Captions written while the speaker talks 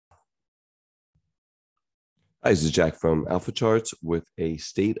Hi, this is Jack from Alpha Charts with a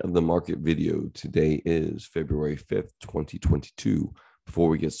state of the market video. Today is February 5th, 2022. Before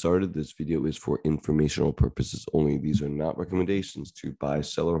we get started, this video is for informational purposes only. These are not recommendations to buy,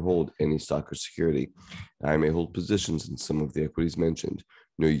 sell, or hold any stock or security. I may hold positions in some of the equities mentioned.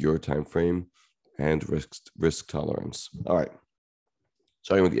 Know your time frame and risk tolerance. All right.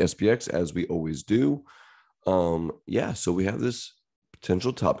 Starting with the SPX, as we always do. So we have this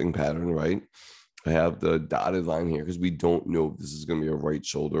potential topping pattern, right? I have the dotted line here because we don't know if this is going to be a right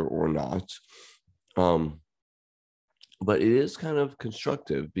shoulder or not. But it is kind of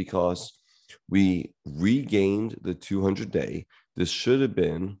constructive because we regained the 200-day. This should have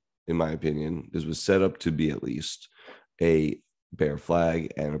been, in my opinion, this was set up to be at least a bear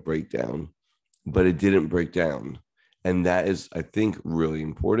flag and a breakdown, but it didn't break down. And that is, I think, really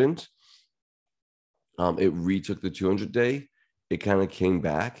important. It retook the 200-day. It kind of came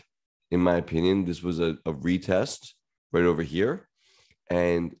back. In my opinion, this was a retest right over here,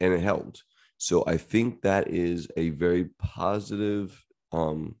 and it held. So I think that is a very positive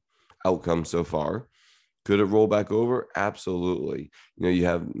outcome so far. Could it roll back over? Absolutely. You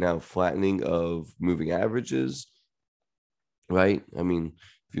have now flattening of moving averages, right? I mean,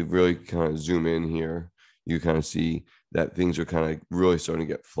 if you really kind of zoom in here, you kind of see that things are kind of really starting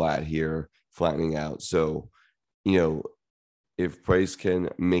to get flat here, flattening out. So, if price can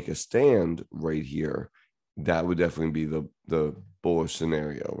make a stand right here, that would definitely be the bullish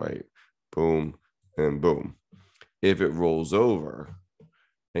scenario, right? Boom and boom. If it rolls over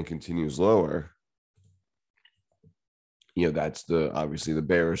and continues lower, that's obviously the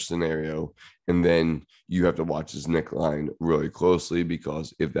bearish scenario. And then you have to watch this neckline really closely,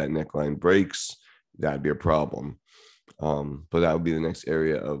 because if that neckline breaks, that'd be a problem. But that would be the next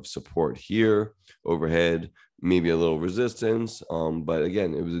area of support here, overhead, maybe a little resistance. But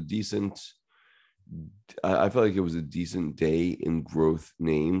again, it was a decent, I feel like it was a decent day in growth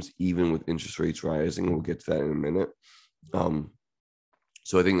names, even with interest rates rising. We'll get to that in a minute.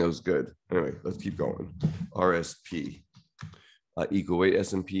 So I think that was good. Anyway, let's keep going. RSP, equal weight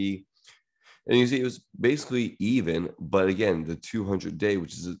S&P. And you see it was basically even, but again, the 200-day,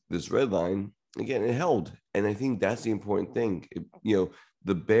 which is this red line, again, it held. And I think that's the important thing.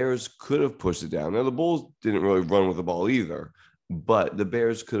 The Bears could have pushed it down. Now, the Bulls didn't really run with the ball either, but the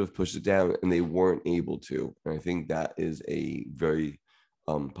Bears could have pushed it down and they weren't able to. And I think that is a very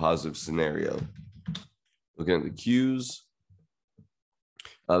positive scenario. Looking at the Qs.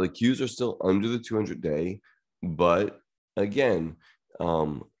 The Qs are still under the 200-day, but again,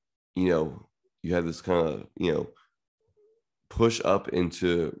 you have this kind of, push up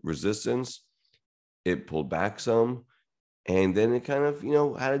into resistance. It pulled back some, and then it kind of,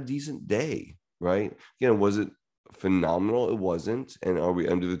 had a decent day, right? Again, was it phenomenal? It wasn't. And are we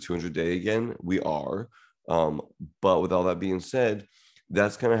under the 200-day again? We are. But with all that being said,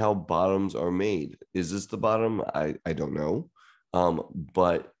 that's kind of how bottoms are made. Is this the bottom? I don't know.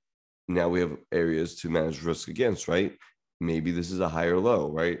 But now we have areas to manage risk against, right? Maybe this is a higher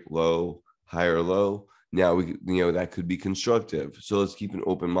low, right? Low, higher low. Now that could be constructive. So let's keep an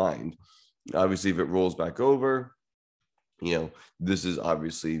open mind. Obviously, if it rolls back over, this is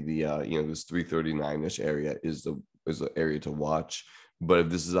obviously the this 339-ish area is the area to watch. But if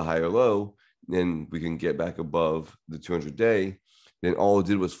this is a higher low, then we can get back above the 200-day. Then all it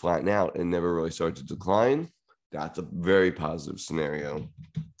did was flatten out and never really start to decline. That's a very positive scenario.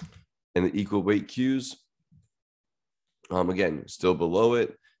 And the equal weight Qs, again, still below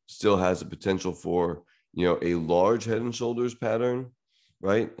it, still has the potential for, a large head and shoulders pattern,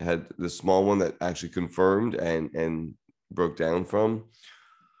 right? Had the small one that actually confirmed and broke down from.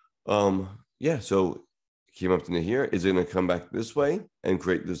 So came up to here. Is it going to come back this way and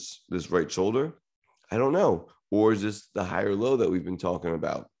create this right shoulder? I don't know. Or is this the higher low that we've been talking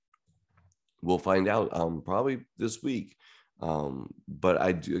about? We'll find out probably this week. But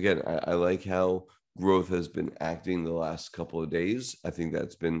I like how growth has been acting the last couple of days. I think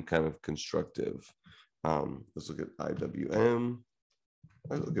that's been kind of constructive. Let's look at IWM.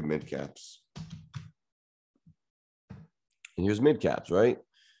 Let's look at mid caps. And here's mid caps, right?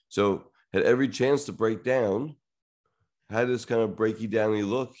 So had every chance to break down, had this kind of breaky downy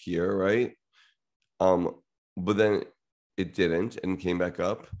look here, right? But then it didn't and came back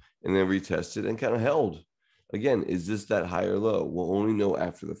up and then retested and kind of held. Again, is this that higher low? We'll only know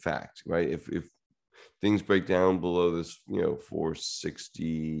after the fact, right? If things break down below this,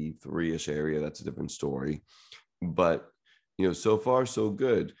 463-ish area, that's a different story. But, so far, so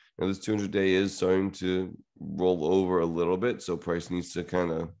good. Now, this 200-day is starting to roll over a little bit. So price needs to kind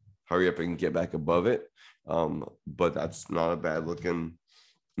of hurry up and get back above it. But that's not a bad looking,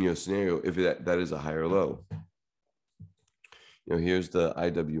 scenario if that is a higher low. Here's the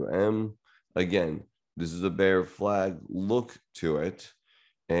IWM. Again, this is a bear flag. Look to it.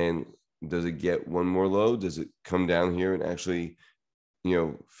 And does it get one more low? Does it come down here and actually,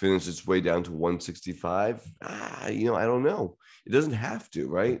 finish its way down to 165? I don't know. It doesn't have to,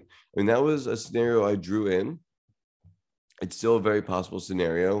 right? I mean, that was a scenario I drew in. It's still a very possible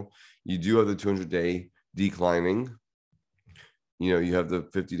scenario. You do have the 200-day declining. You have the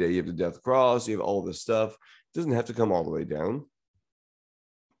 50-day, you have the death cross, you have all this stuff. It doesn't have to come all the way down.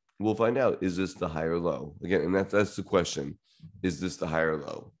 We'll find out. Is this the higher low? Again, and that's the question. Is this the higher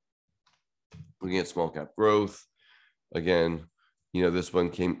low? Looking at small cap growth. Again, this one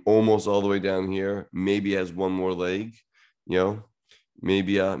came almost all the way down here. Maybe has one more leg.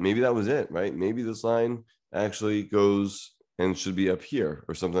 Maybe that was it, right? Maybe this line actually goes and should be up here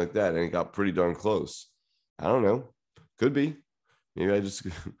or something like that. And it got pretty darn close. I don't know. Could be. Maybe I just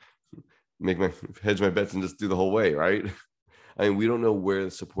hedge my bets and just do the whole way, right? I mean, we don't know where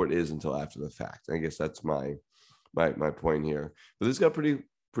the support is until after the fact. I guess that's my point here. But this got pretty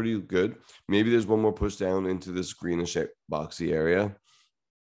good. Maybe there's one more push down into this greenish boxy area,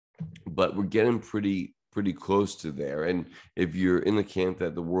 but we're getting pretty close to there. And if you're in the camp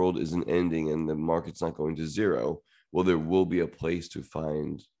that the world isn't ending and the market's not going to zero, well, there will be a place to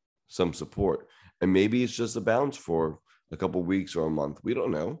find some support. And maybe it's just a bounce for a couple of weeks or a month. We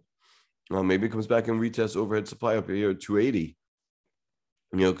don't know. Maybe it comes back and retests overhead supply up here at 280.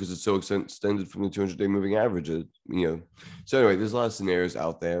 Because it's so extended from the 200-day moving averages, So anyway, there's a lot of scenarios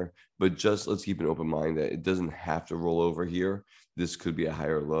out there, but just let's keep an open mind that it doesn't have to roll over here. This could be a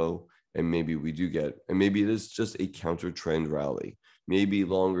higher low, and maybe we do and maybe it is just a counter trend rally. Maybe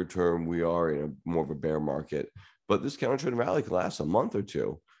longer term, we are in a more of a bear market, but this counter trend rally can last a month or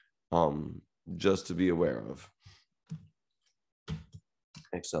two, just to be aware of.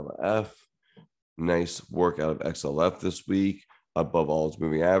 XLF, nice work out of XLF this week. Above all its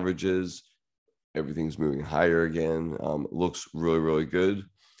moving averages, everything's moving higher again. Looks really, really good.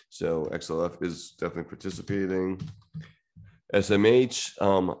 So XLF is definitely participating.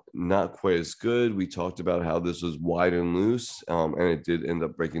 SMH, not quite as good. We talked about how this was wide and loose, and it did end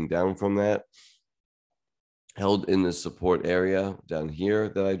up breaking down from that. Held in the support area down here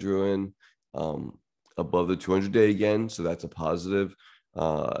that I drew in, above the 200-day again. So that's a positive.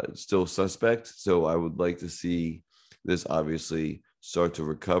 Still suspect. So I would like to see this obviously start to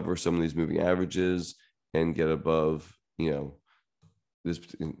recover some of these moving averages and get above, get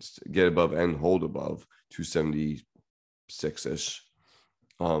above and hold above 276-ish.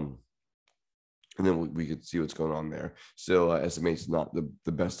 And then we could see what's going on there. Still, SMH is not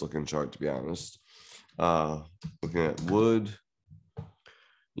the best looking chart, to be honest. Looking at wood,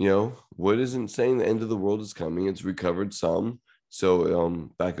 wood isn't saying the end of the world is coming. It's recovered some.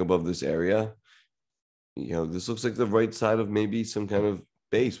 So back above this area, this looks like the right side of maybe some kind of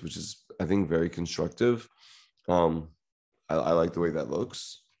base, which is, I think, very constructive. I like the way that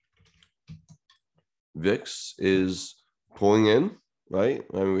looks. VIX is pulling in, right?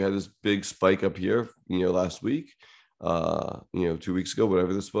 I mean, we had this big spike up here, last week, 2 weeks ago,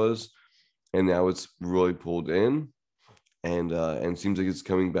 whatever this was. And now it's really pulled in and seems like it's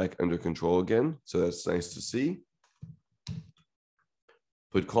coming back under control again. So that's nice to see.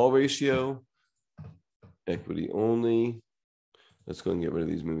 Put call ratio. Equity only. Let's go and get rid of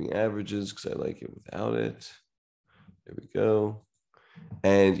these moving averages because I like it without it. There we go.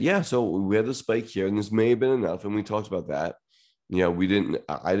 And yeah, so we had the spike here, and this may have been enough. And we talked about that.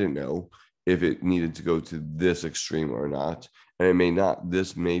 I didn't know if it needed to go to this extreme or not. And it may not.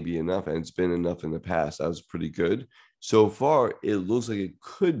 This may be enough. And it's been enough in the past. That was pretty good. So far, it looks like it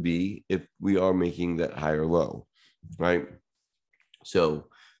could be if we are making that higher low, right? So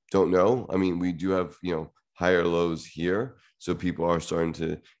don't know. I mean, we do have, higher lows here. So people are starting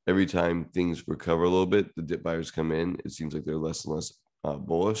to, every time things recover a little bit, the dip buyers come in. It seems like they're less and less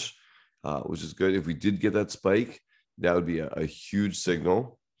bullish, which is good. If we did get that spike, that would be a huge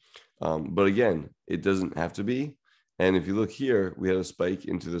signal. But again, it doesn't have to be. And if you look here, we had a spike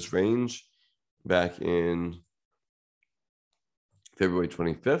into this range back in February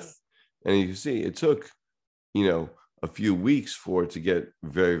 25th. And you can see it took, a few weeks for it to get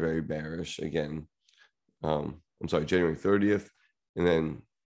very, very bearish again. January 30th, and then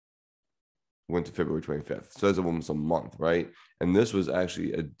went to February 25th. So that's almost a month, right? And this was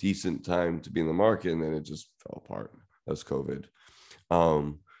actually a decent time to be in the market, and then it just fell apart. That was COVID.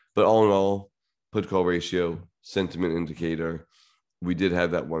 But all in all, put call ratio, sentiment indicator, we did have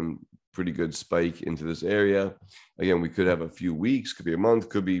that one pretty good spike into this area. Again, we could have a few weeks, could be a month,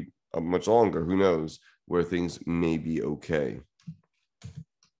 could be much longer, who knows, where things may be okay.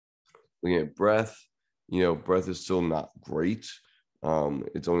 Looking at breadth, breadth is still not great.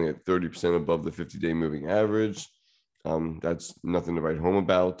 It's only at 30% above the 50-day moving average. That's nothing to write home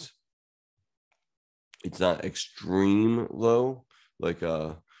about. It's not extreme low, like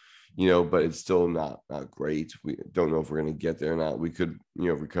but it's still not great. We don't know if we're going to get there or not. We could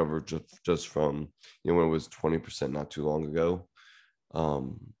recover just from when it was 20% not too long ago.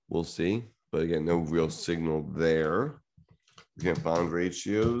 We'll see, but again, no real signal there. We have bond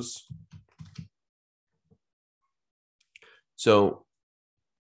ratios. So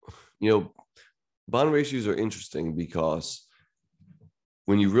bond ratios are interesting because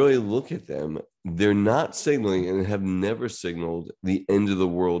when you really look at them, they're not signaling and have never signaled the end of the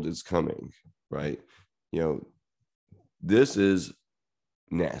world is coming, right? This is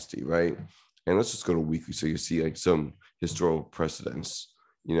nasty, right? And let's just go to weekly so you see like some historical precedents.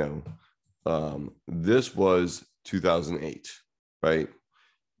 This was 2008, right?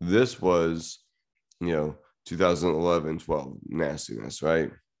 This was 2011, 12, nastiness,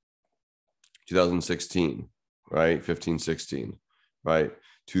 right? 2016, right? 15, 16, right?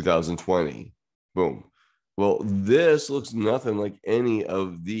 2020, boom. Well, this looks nothing like any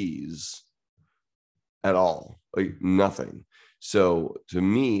of these at all, like nothing. So to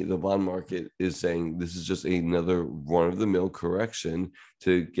me, the bond market is saying this is just another run-of-the-mill correction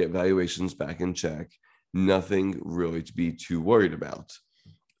to get valuations back in check. Nothing really to be too worried about.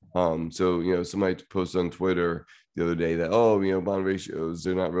 So somebody posted on Twitter the other day that bond ratios,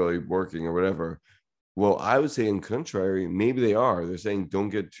 they're not really working or whatever. Well, I would say in contrary, maybe they are. They're saying don't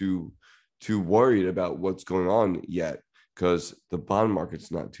get too worried about what's going on yet, because the bond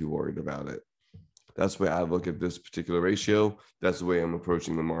market's not too worried about it. That's the way I look at this particular ratio. That's the way I'm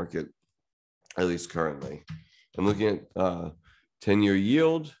approaching the market, at least currently. I'm looking at 10-year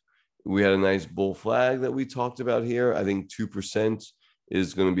yield. We had a nice bull flag that we talked about here. I think 2%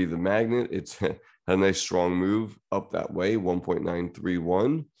 is going to be the magnet. It's had a nice strong move up that way,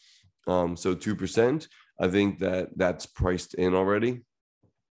 1.931. So 2%. I think that's priced in already.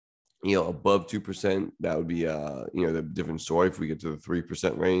 Above 2%, that would be the different story if we get to the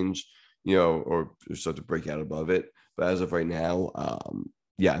 3% range, or start to break out above it. But as of right now,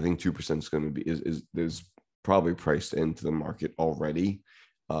 I think 2% is going to be is probably priced into the market already,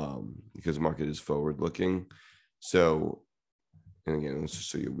 because the market is forward looking. So, and again, let's just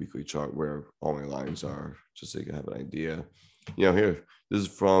show you a weekly chart where all my lines are, just so you can have an idea. Here, this is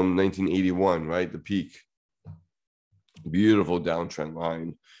from 1981, right? The peak, beautiful downtrend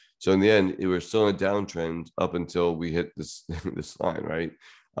line. So in the end, it was still in a downtrend up until we hit this this line, right?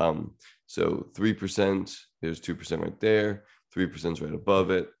 So 3%, there's 2% right there. 3% is right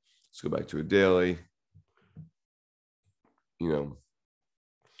above it. Let's go back to a daily. We're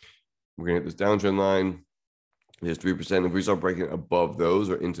gonna hit this downtrend line. There's 3%. If we start breaking above those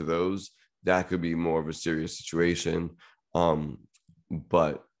or into those, that could be more of a serious situation.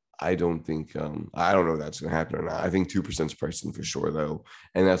 But I don't think, I don't know if that's going to happen or not. I think 2% is priced in for sure, though.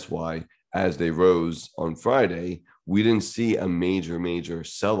 And that's why, as they rose on Friday, we didn't see a major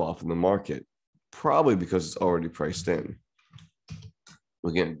sell-off in the market, probably because it's already priced in.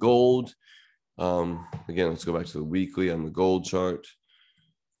 Looking at gold, again, let's go back to the weekly on the gold chart.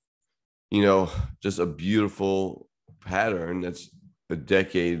 Just a beautiful pattern that's a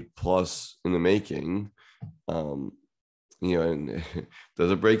decade plus in the making. And does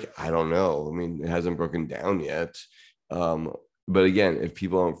it break? I don't know. I mean, it hasn't broken down yet. But again, if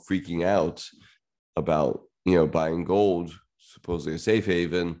people aren't freaking out about, buying gold, supposedly a safe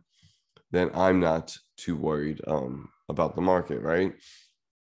haven, then I'm not too worried about the market, right?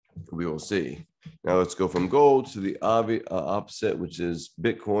 We will see. Now let's go from gold to the opposite, which is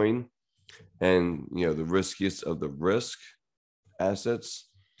Bitcoin, and the riskiest of the risk assets.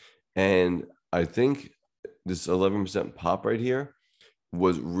 And I think this 11% pop right here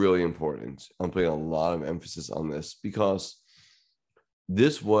was really important. I'm putting a lot of emphasis on this because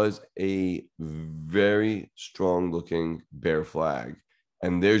this was a very strong looking bear flag,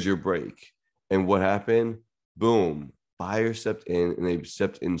 and there's your break. And what happened? Boom, buyers stepped in, and they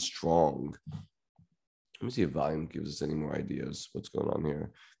stepped in strong. Let me see if volume gives us any more ideas what's going on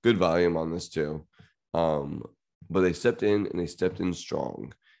here. Good volume on this too. But they stepped in, and they stepped in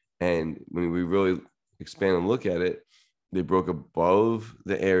strong. And when we really expand and look at it, they broke above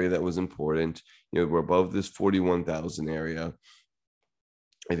the area that was important. We're above this 41,000 area.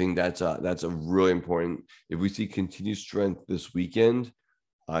 I think that's a really important. If we see continued strength this weekend,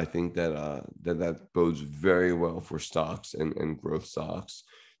 I think that that bodes very well for stocks and growth stocks.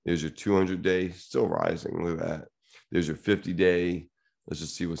 There's your 200-day still rising. Look at that. There's your 50-day. Let's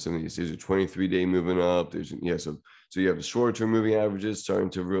just see what some of these. There's your 23-day moving up. So you have the short-term moving averages starting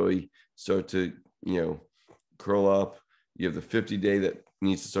to really start to curl up. You have the 50-day that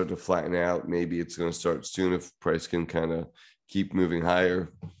needs to start to flatten out. Maybe it's going to start soon if price can kind of keep moving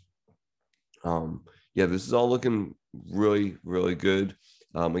higher. This is all looking really, really good.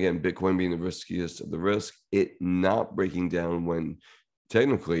 Again, Bitcoin being the riskiest of the risk, it not breaking down when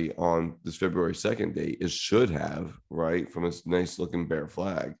technically on this February 2nd date, it should have, right, from a nice looking bear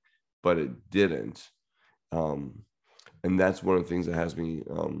flag, but it didn't. And that's one of the things that has me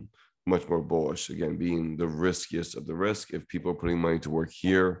much more bullish, again, being the riskiest of the risk. If people are putting money to work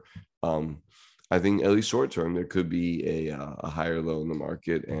here, I think at least short term, there could be a higher low in the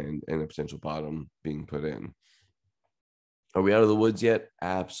market and a potential bottom being put in. Are we out of the woods yet?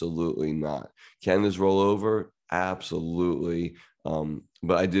 Absolutely not. Can this roll over? Absolutely.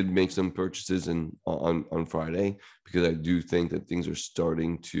 But I did make some purchases on Friday because I do think that things are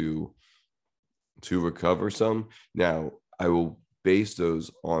starting to recover some. Now, I will base those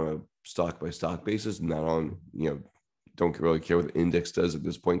on a stock by stock basis, not on, don't really care what the index does at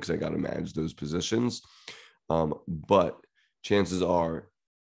this point because I got to manage those positions. But chances are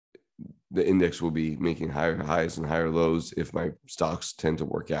the index will be making higher highs and higher lows if my stocks tend to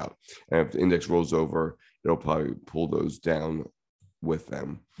work out. And if the index rolls over, it'll probably pull those down with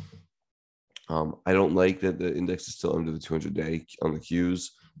them. I don't like that the index is still under the 200-day on the Qs.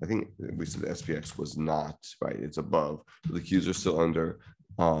 I think we said the SPX was not, right? It's above, but the Qs are still under.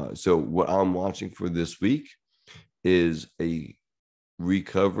 So what I'm watching for this week is a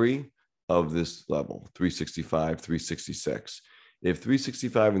recovery of this level, 365, 366. If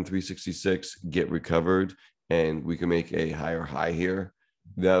 365 and 366 get recovered and we can make a higher high here,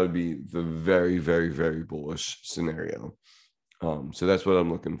 that would be the very, very, very bullish scenario. So that's what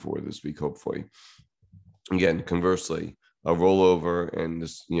I'm looking for this week, hopefully. Again, conversely, a rollover and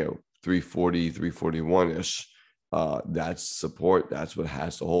this, 340, 341-ish, that's support. That's what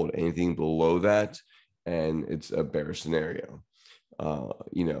has to hold. Anything below that, and it's a bear scenario.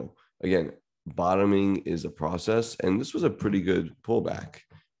 Again, bottoming is a process, and this was a pretty good pullback.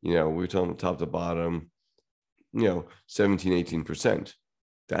 We were talking top to bottom, 17-18%.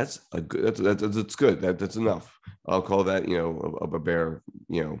 That's a good. That's good. That's enough. I'll call that a bear.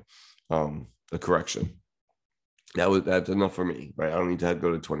 A correction. That's enough for me, right? I don't need to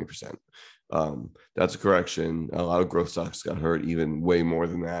go to 20%. That's a correction. A lot of growth stocks got hurt, even way more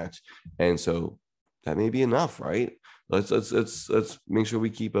than that, and so that may be enough, right? Let's make sure we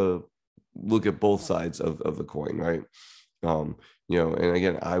keep a look at both sides of the coin, right? And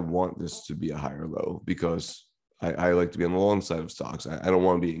again, I want this to be a higher low because I like to be on the long side of stocks. I don't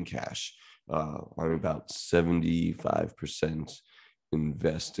want to be in cash. I'm about 75%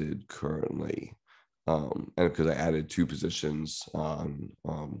 invested currently. And because I added 2 positions on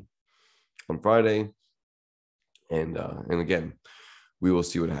Friday. And again, we will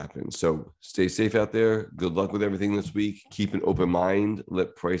see what happens. So stay safe out there. Good luck with everything this week. Keep an open mind.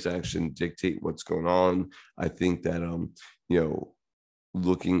 Let price action dictate what's going on. I think that,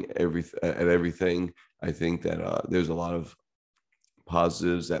 looking at everything, I think that there's a lot of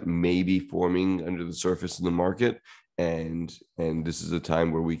positives that may be forming under the surface in the market. And this is a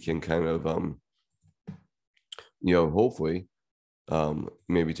time where we can kind of, hopefully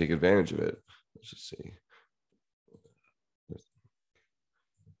maybe take advantage of it. Let's just see.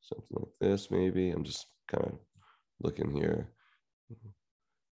 Something like this, maybe. I'm just kind of looking here.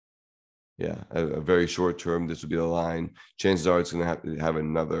 Yeah, a very short term, this would be the line. Chances are it's going to have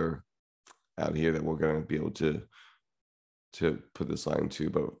another out here that we're going to be able to put this line to.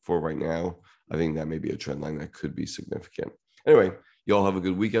 But for right now, I think that may be a trend line that could be significant. Anyway, y'all have a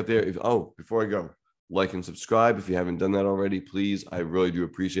good week out there. Before I go, like and subscribe if you haven't done that already, please. I really do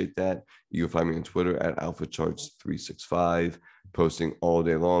appreciate that. You can find me on Twitter at AlphaCharts365, posting all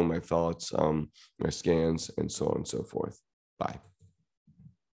day long my thoughts, my scans, and so on and so forth. Bye.